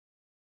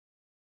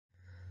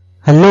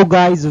Hello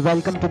guys,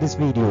 welcome to this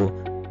video.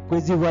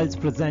 Quizzy World's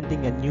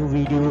presenting a new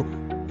video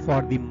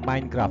for the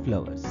Minecraft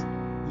lovers.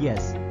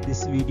 Yes,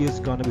 this video is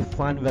gonna be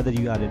fun whether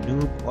you are a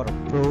noob or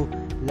a pro.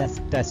 Let's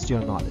test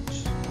your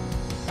knowledge.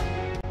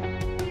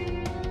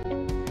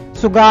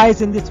 So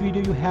guys, in this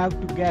video you have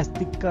to guess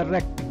the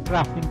correct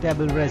crafting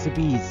table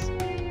recipes.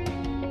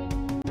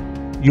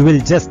 You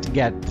will just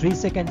get 3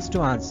 seconds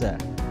to answer.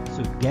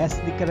 So guess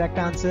the correct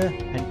answer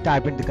and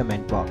type in the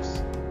comment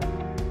box.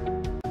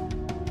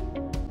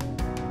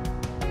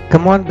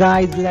 Come on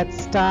guys,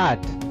 let's start.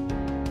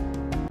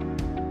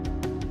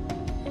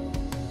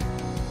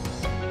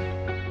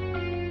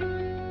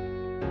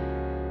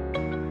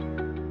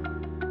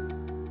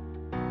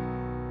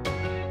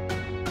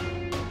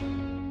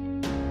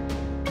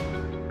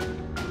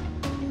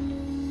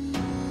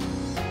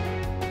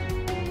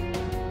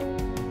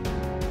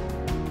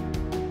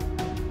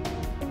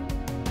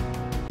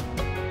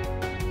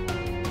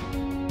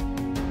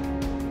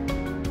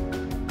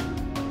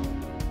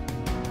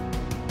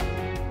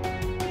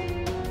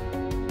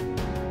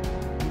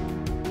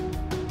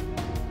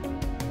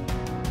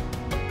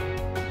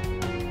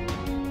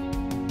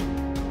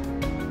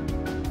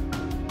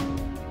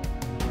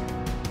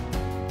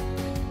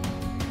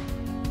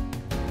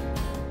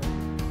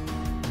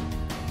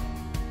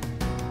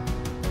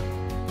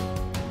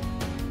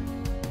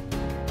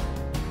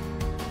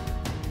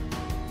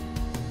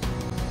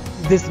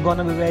 This is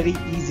gonna be very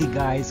easy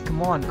guys.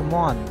 Come on, come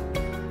on.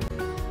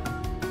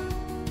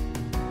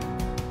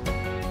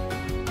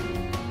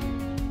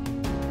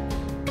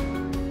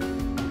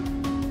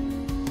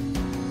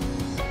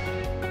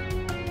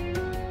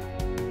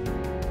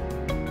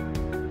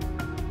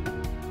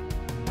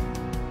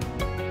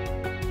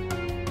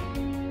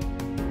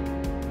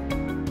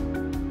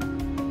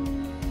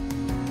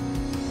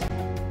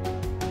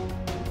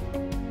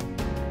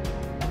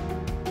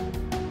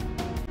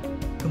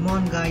 Come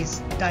on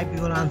guys, type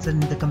your answer in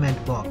the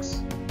comment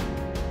box.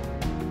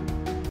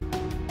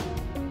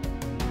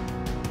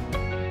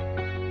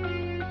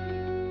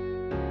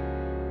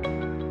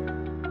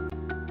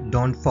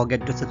 Don't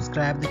forget to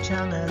subscribe the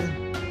channel.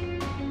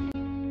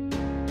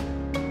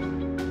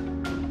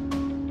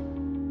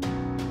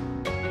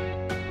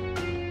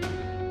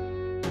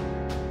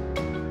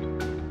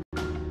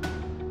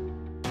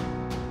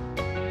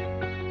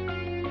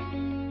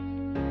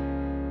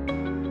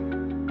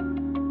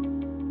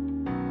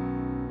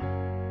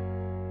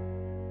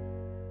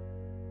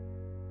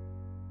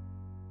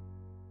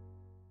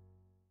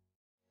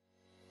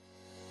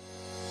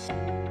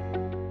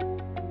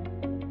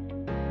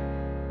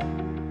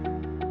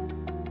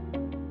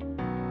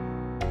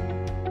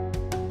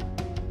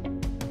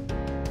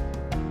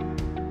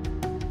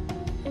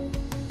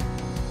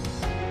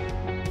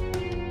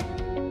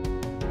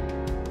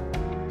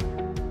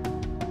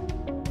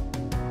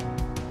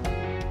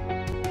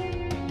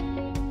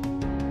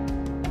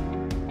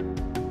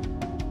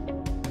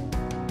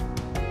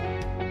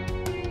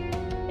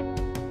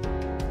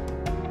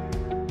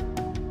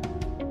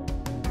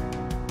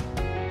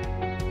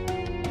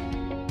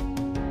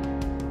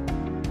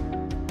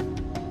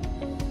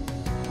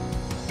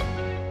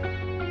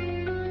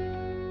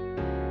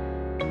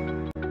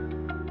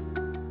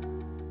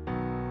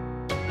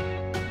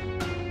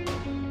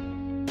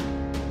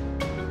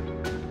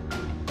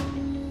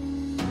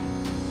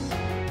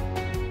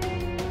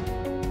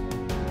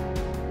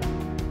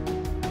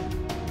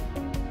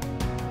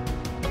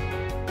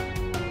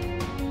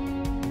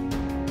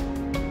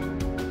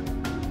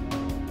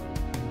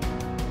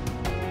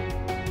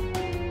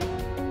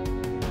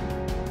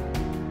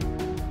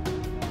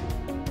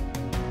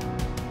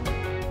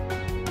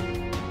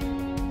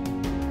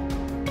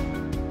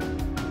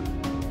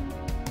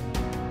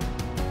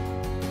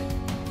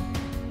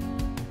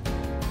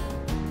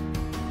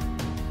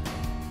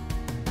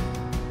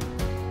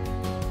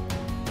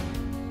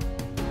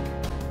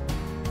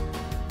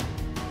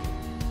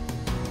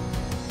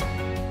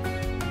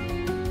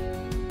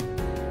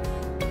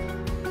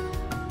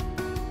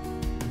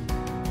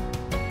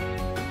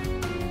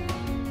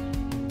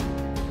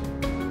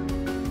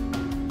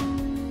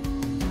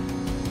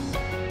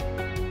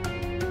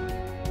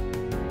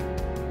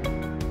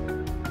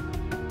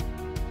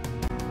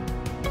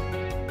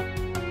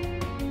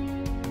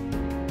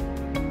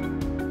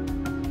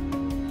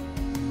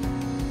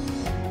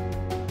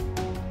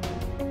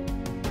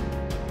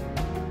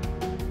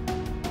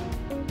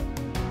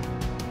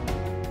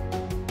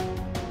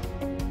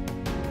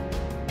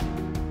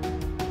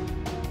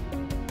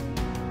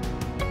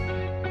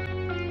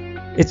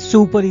 It's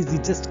super easy,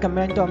 just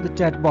comment on the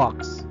chat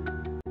box.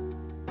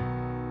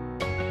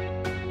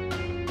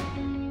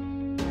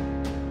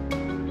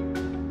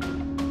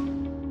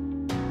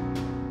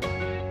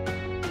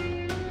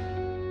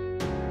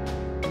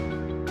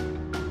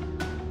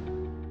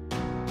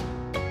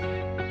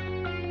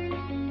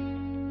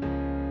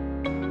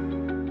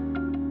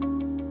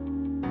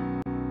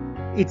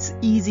 It's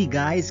easy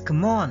guys,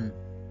 come on.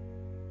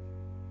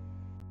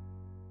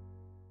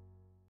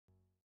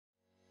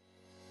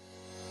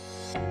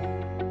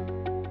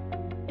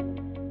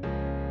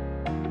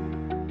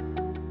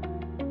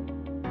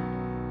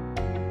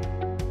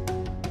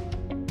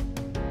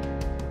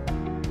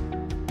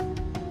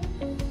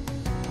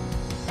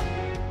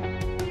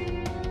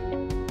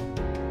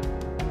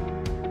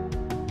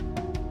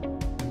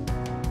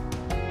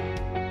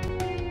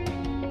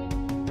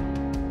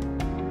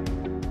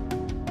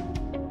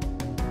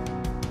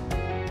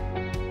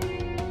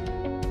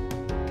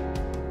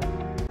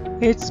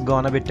 It's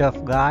gonna be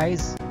tough,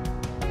 guys.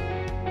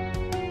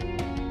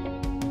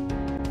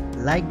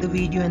 Like the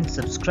video and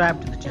subscribe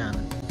to the channel.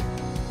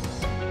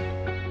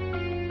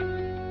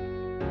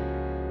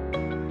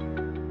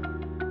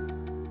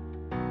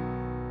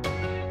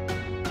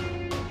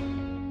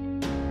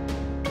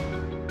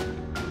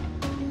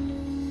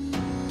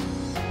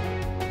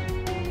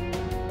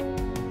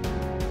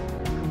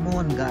 Come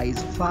on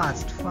guys,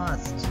 fast.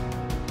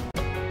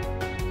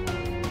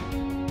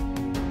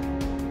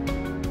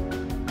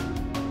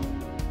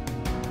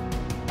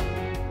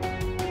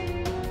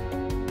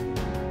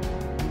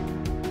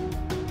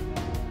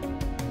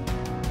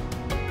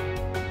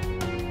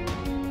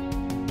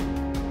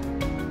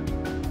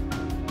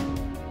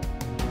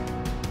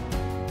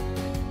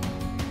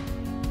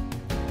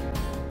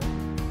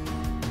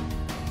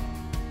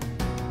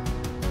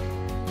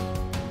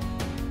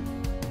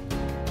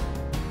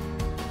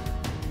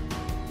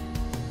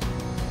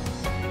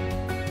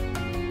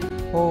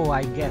 Oh,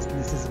 I guess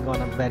this is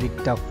gonna be very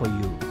tough for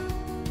you.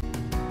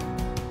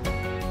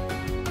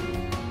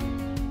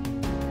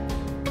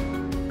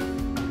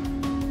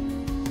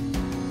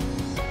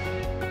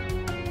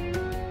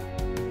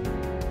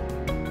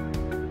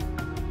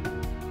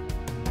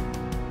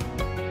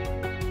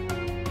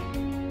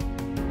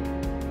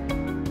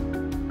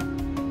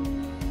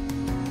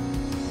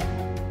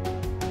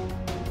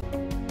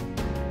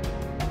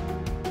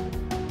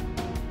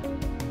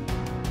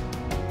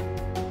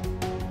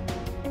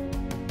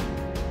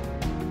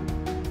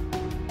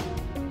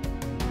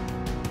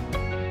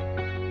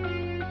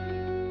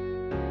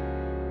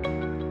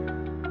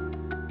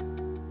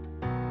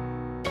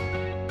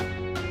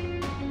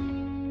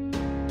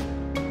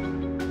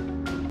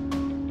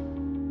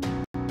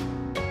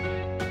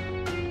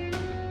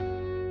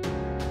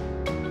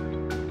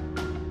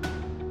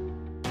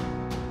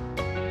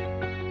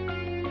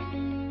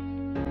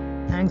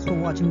 Thanks for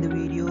watching the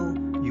video.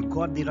 You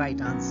got the right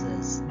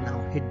answers. Now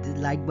hit the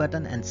like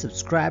button and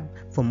subscribe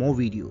for more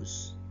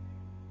videos.